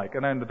look like.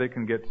 And I know they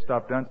can get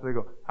stuff done, so they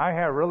go,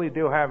 really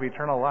do have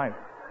eternal life.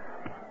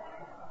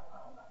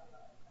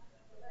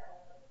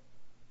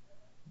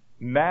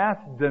 Mass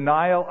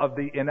denial of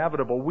the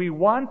inevitable. We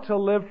want to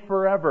live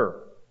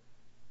forever.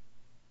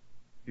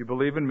 You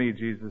believe in me,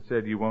 Jesus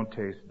said, you won't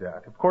taste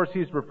death. Of course,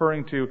 he's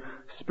referring to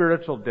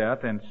spiritual death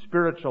and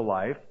spiritual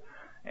life.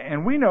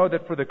 And we know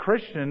that for the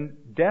Christian,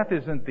 death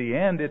isn't the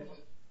end,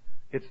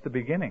 it's the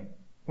beginning.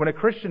 When a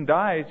Christian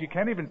dies, you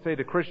can't even say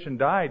the Christian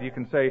died. You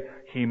can say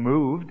he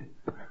moved.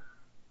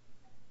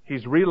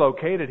 He's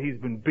relocated. He's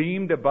been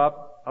beamed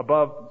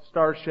above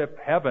starship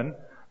heaven,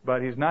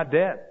 but he's not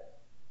dead.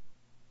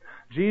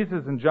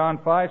 Jesus in John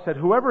 5 said,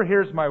 "Whoever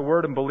hears my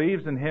word and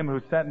believes in him who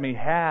sent me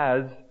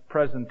has,"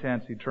 present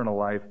tense, eternal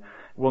life,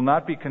 "will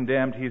not be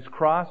condemned." He's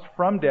crossed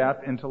from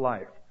death into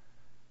life.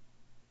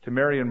 To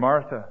Mary and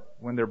Martha,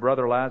 when their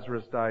brother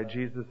Lazarus died,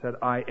 Jesus said,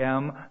 "I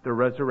am the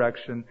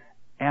resurrection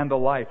and the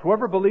life.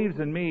 Whoever believes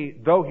in me,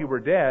 though he were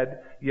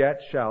dead, yet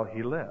shall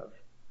he live."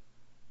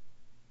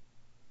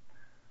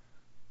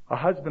 A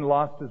husband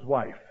lost his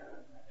wife.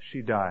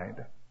 She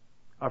died.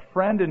 A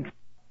friend,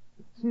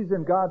 she's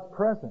in God's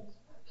presence.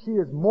 She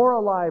is more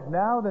alive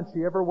now than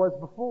she ever was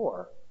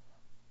before.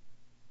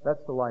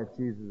 That's the life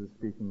Jesus is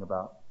speaking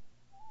about.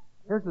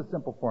 Here's a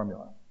simple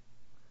formula.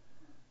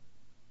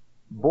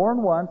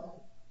 Born once,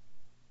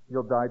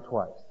 you'll die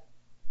twice.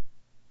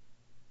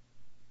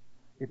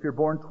 If you're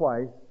born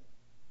twice,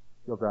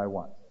 you'll die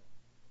once.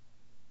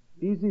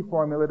 Easy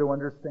formula to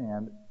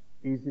understand,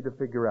 easy to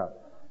figure out.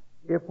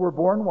 If we're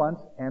born once,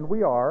 and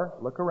we are,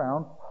 look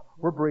around,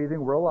 we're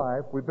breathing, we're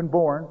alive, we've been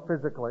born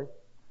physically.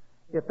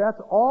 If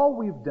that's all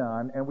we've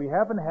done, and we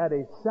haven't had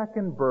a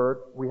second birth,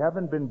 we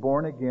haven't been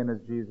born again, as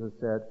Jesus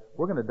said,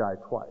 we're going to die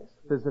twice,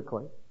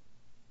 physically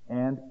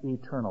and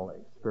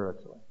eternally,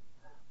 spiritually.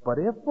 But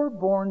if we're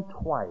born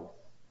twice,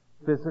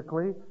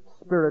 physically,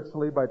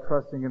 spiritually, by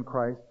trusting in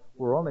Christ,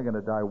 we're only going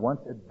to die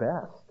once at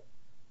best.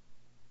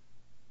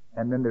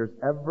 And then there's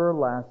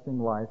everlasting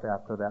life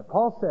after that.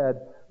 Paul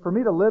said, "For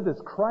me to live is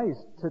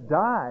Christ, to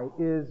die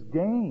is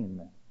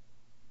gain."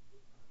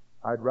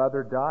 I'd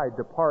rather die,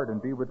 depart,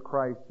 and be with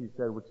Christ, he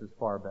said, which is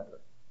far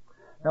better.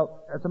 Now,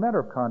 as a matter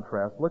of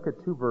contrast, look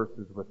at two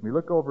verses with me.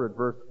 Look over at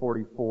verse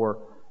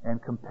 44 and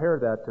compare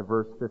that to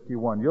verse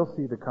 51. You'll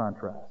see the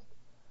contrast.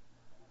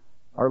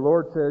 Our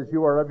Lord says,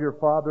 "You are of your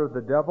father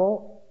the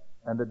devil,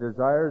 and the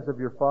desires of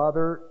your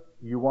father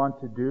you want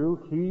to do.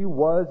 He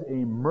was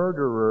a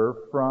murderer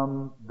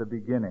from the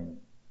beginning."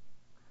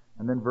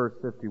 And then verse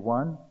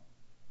 51.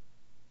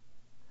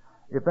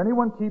 "If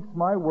anyone keeps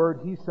my word,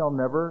 he shall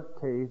never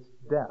taste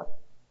death."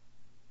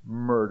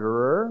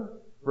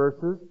 Murderer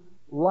versus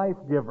life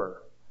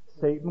giver.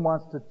 Satan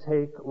wants to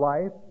take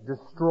life,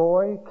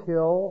 destroy,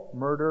 kill,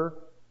 murder.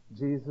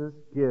 Jesus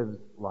gives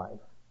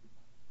life.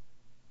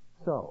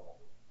 So,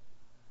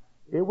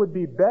 it would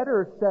be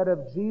better said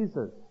of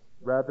Jesus,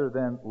 rather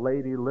than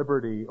Lady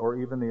Liberty or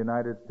even the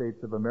United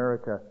States of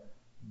America,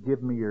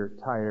 "Give me your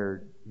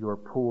tired, your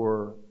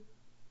poor,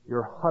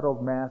 your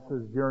huddled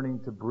masses yearning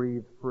to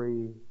breathe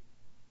free."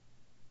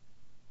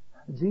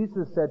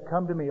 Jesus said,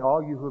 "Come to me,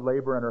 all you who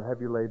labor and are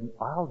heavy laden.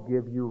 I'll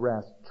give you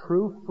rest."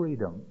 True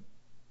freedom.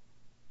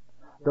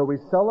 Though we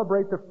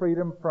celebrate the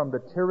freedom from the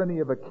tyranny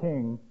of a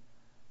king,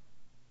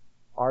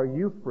 are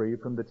you free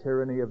from the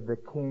tyranny of the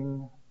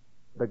king,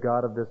 the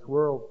god of this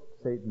world,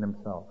 Satan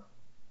himself?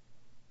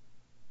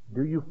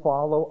 Do you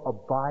follow,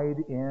 abide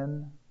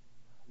in,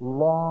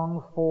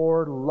 long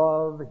for,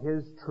 love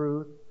his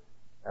truth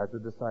as a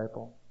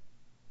disciple?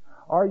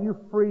 Are you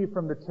free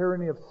from the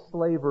tyranny of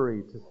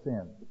slavery to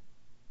sin,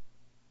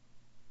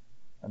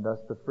 and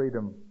thus the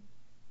freedom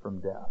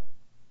from death?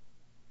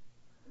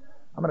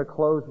 I'm going to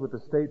close with a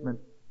statement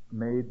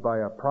made by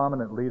a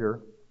prominent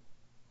leader,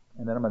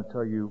 and then I'm going to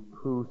tell you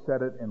who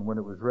said it and when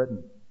it was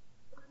written.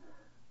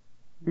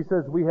 He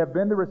says, "We have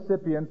been the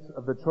recipients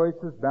of the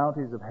choicest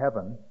bounties of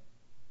heaven.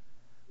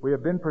 We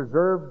have been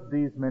preserved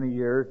these many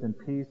years in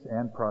peace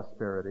and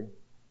prosperity.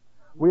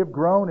 We have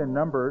grown in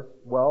numbers,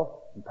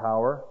 wealth, and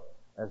power,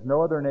 as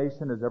no other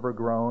nation has ever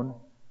grown.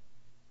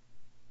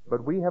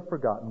 But we have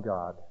forgotten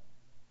God.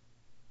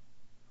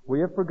 We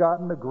have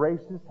forgotten the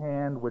gracious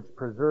hand which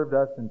preserved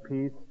us in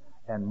peace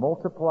and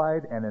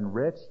multiplied and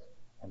enriched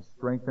and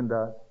strengthened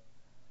us.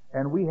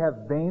 And we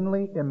have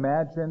vainly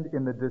imagined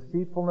in the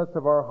deceitfulness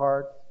of our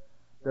hearts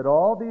that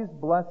all these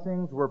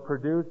blessings were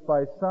produced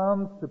by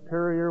some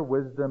superior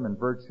wisdom and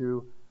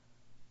virtue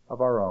of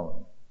our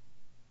own.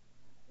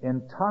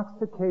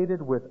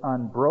 Intoxicated with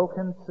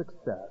unbroken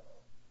success,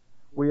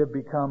 we have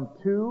become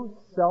too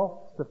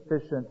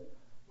self-sufficient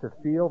to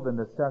feel the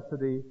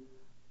necessity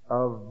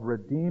of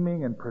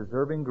redeeming and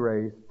preserving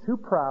grace, too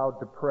proud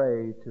to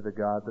pray to the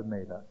God that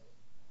made us.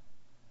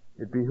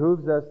 It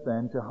behooves us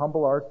then to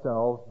humble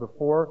ourselves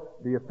before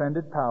the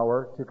offended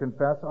power, to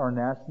confess our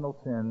national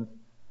sins,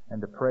 and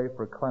to pray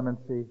for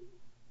clemency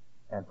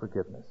and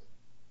forgiveness."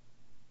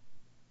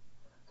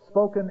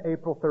 Spoken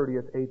April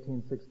 30th,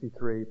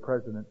 1863,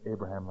 President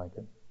Abraham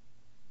Lincoln.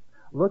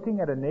 Looking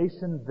at a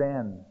nation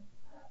then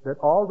that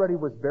already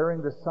was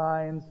bearing the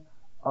signs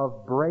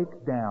of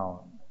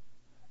breakdown,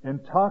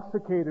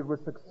 intoxicated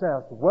with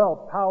success,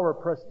 wealth, power,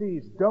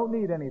 prestige, don't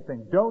need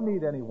anything, don't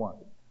need anyone.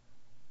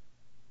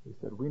 He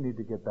said, we need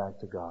to get back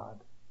to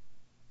God.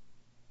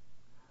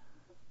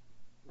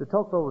 De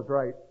Tocqueville was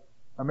right.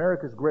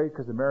 America's great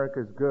because America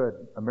is good.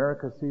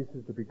 America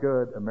ceases to be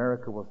good,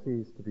 America will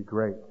cease to be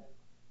great.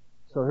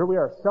 So here we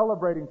are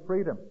celebrating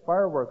freedom.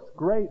 Fireworks,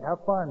 great, have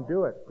fun,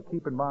 do it. But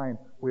keep in mind,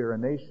 we are a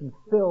nation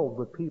filled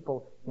with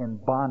people in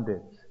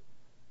bondage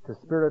to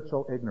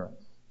spiritual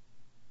ignorance,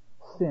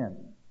 sin,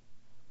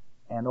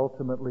 and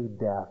ultimately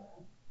death.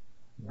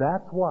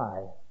 That's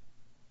why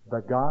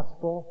the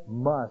gospel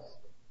must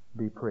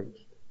be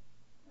preached.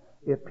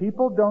 If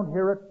people don't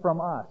hear it from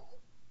us,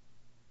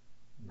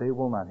 they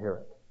will not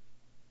hear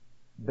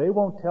it. They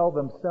won't tell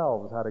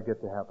themselves how to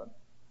get to heaven.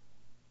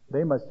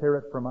 They must hear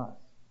it from us.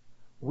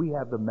 We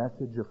have the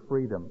message of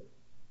freedom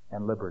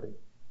and liberty.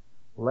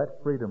 Let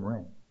freedom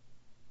ring.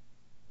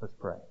 Let's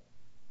pray.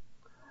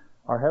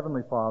 Our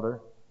Heavenly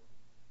Father,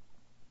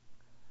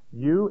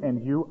 you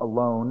and you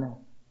alone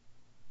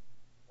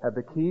have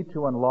the key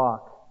to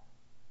unlock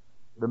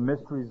the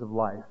mysteries of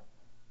life.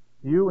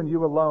 You and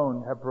you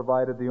alone have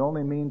provided the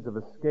only means of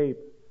escape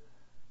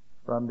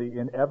from the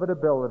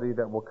inevitability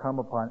that will come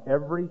upon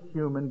every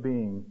human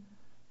being,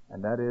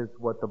 and that is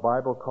what the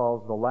Bible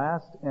calls the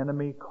last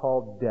enemy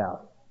called death.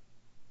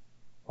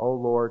 Oh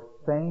Lord,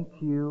 thank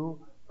you,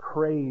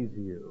 praise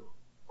you,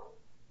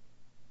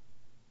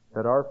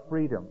 that our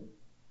freedom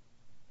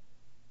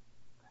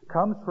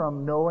comes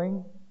from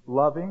knowing,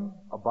 loving,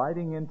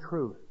 abiding in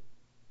truth.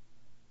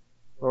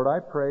 Lord, I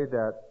pray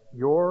that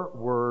your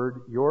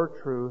word, your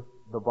truth,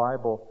 the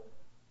Bible,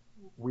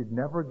 we'd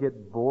never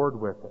get bored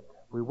with it.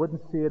 We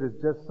wouldn't see it as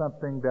just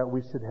something that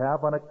we should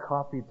have on a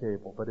coffee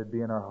table, but it'd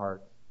be in our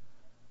hearts.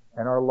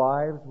 And our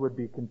lives would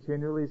be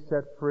continually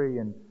set free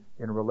in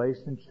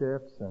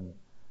relationships and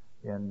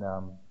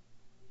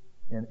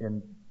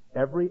in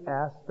every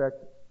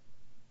aspect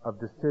of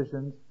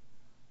decisions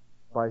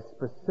by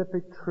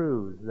specific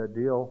truths that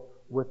deal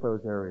with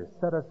those areas.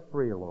 Set us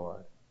free,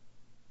 Lord.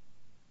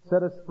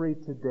 Set us free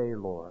today,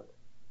 Lord.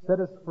 Set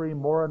us free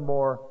more and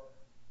more.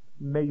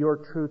 May your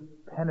truth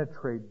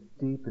penetrate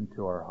deep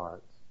into our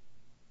hearts.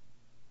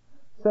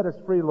 Set us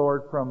free,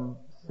 Lord, from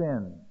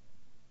sin.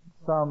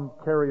 Some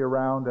carry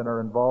around and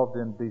are involved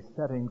in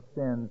besetting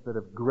sins that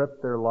have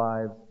gripped their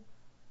lives,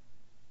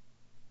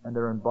 and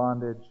they're in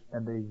bondage,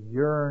 and they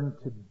yearn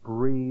to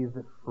breathe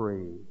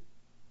free.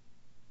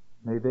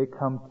 May they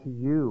come to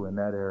you in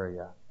that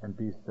area and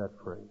be set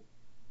free.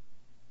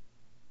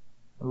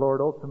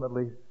 Lord,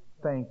 ultimately,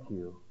 thank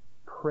you,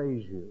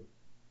 praise you,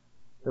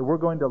 that we're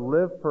going to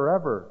live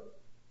forever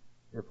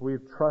if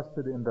we've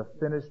trusted in the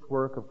finished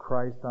work of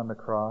Christ on the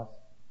cross,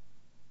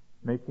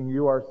 making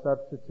you our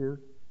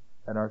substitute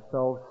and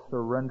ourselves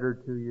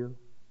surrendered to you.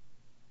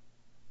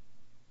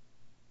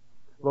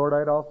 Lord,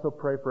 I'd also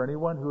pray for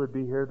anyone who would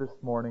be here this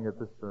morning at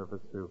this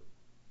service who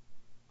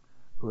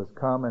has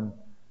come and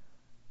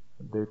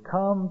they've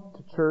come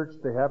to church,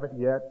 they haven't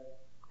yet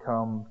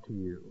come to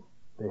you.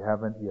 They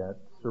haven't yet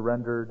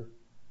surrendered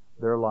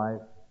their life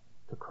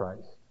to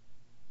Christ.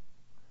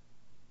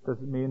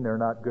 Doesn't mean they're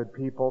not good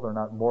people, they're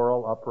not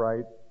moral,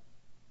 upright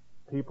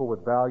people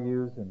with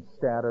values and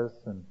status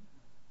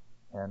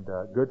and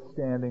good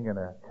standing in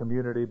a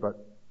community, but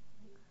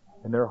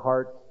in their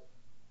hearts,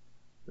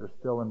 they're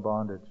still in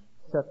bondage.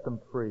 Set them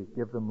free.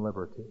 Give them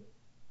liberty.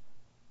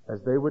 As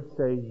they would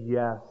say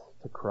yes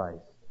to Christ.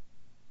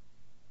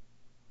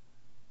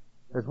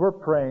 As we're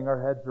praying,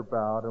 our heads are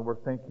bowed and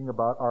we're thinking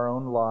about our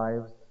own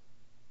lives,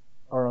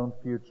 our own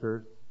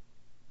futures.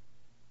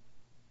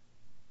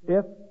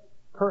 If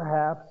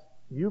perhaps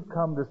you've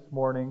come this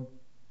morning,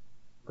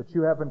 but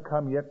you haven't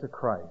come yet to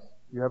Christ,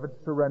 you haven't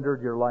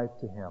surrendered your life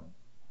to Him,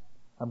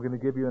 I'm going to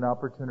give you an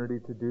opportunity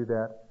to do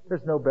that.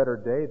 There's no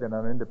better day than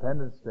on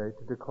Independence Day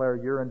to declare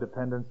your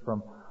independence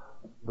from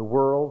the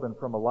world and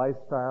from a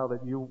lifestyle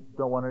that you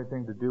don't want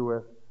anything to do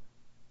with,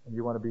 and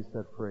you want to be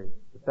set free.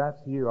 If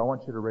that's you, I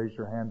want you to raise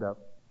your hand up.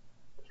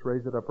 Just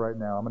raise it up right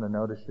now. I'm going to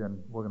notice you, and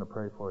we're going to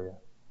pray for you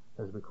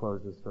as we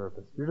close this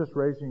service. You're just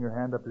raising your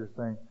hand up. You're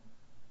saying,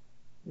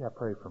 yeah,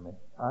 pray for me.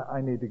 I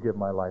need to give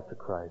my life to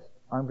Christ.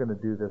 I'm going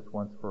to do this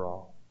once for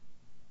all.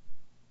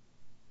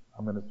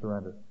 I'm going to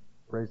surrender.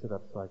 Raise it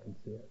up so I can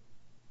see it.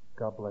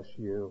 God bless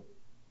you.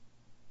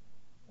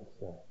 Let's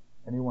say.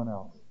 Anyone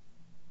else?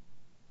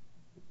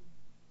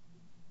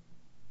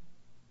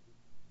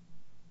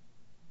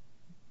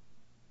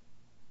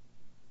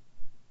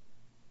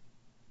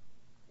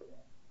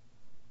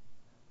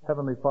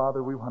 Heavenly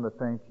Father, we want to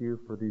thank you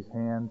for these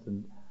hands,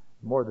 and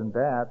more than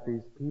that,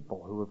 these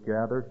people who have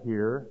gathered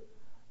here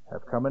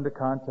have come into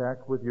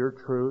contact with your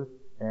truth,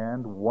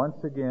 and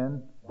once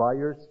again, by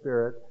your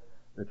Spirit,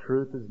 the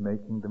truth is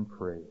making them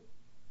free.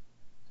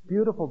 It's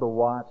beautiful to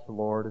watch,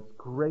 Lord. It's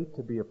great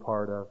to be a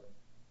part of.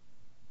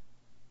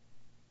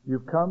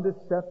 You've come to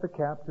set the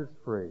captives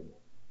free.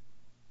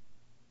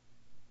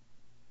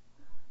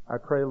 I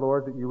pray,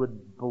 Lord, that you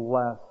would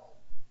bless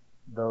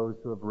those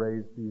who have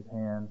raised these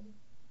hands.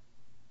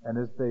 And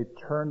as they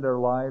turn their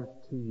lives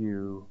to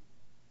you,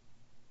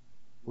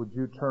 would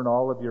you turn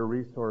all of your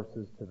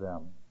resources to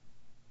them?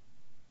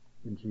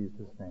 In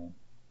Jesus' name,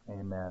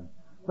 amen.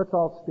 Let's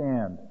all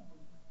stand.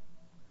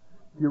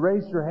 If you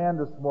raised your hand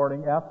this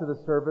morning after the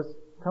service,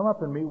 come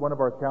up and meet one of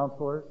our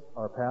counselors,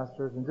 our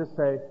pastors, and just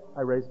say,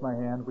 I raised my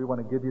hand. We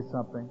want to give you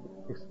something.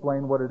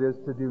 Explain what it is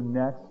to do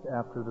next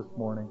after this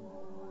morning.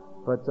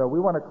 But we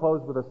want to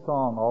close with a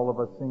song, all of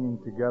us singing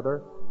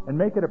together, and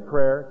make it a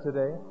prayer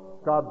today.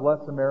 God bless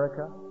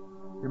America.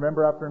 You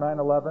remember after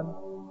 9/11,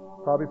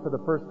 probably for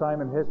the first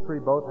time in history,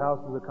 both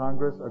houses of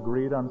Congress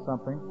agreed on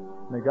something.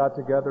 And they got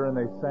together and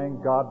they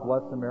sang, God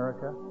bless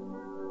America.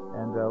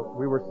 And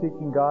we were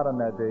seeking God on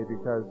that day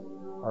because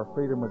our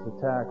freedom was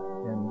attacked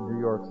in New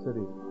York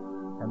City.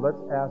 And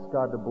let's ask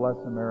God to bless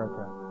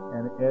America.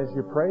 And as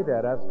you pray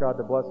that, ask God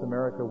to bless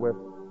America with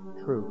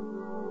truth.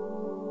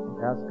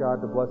 Ask God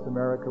to bless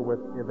America with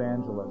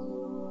evangelists.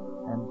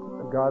 And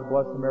God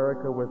bless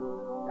America with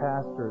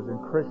pastors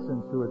and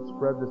Christians who would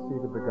spread the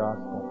seed of the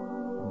gospel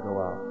and go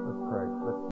out. Let's pray.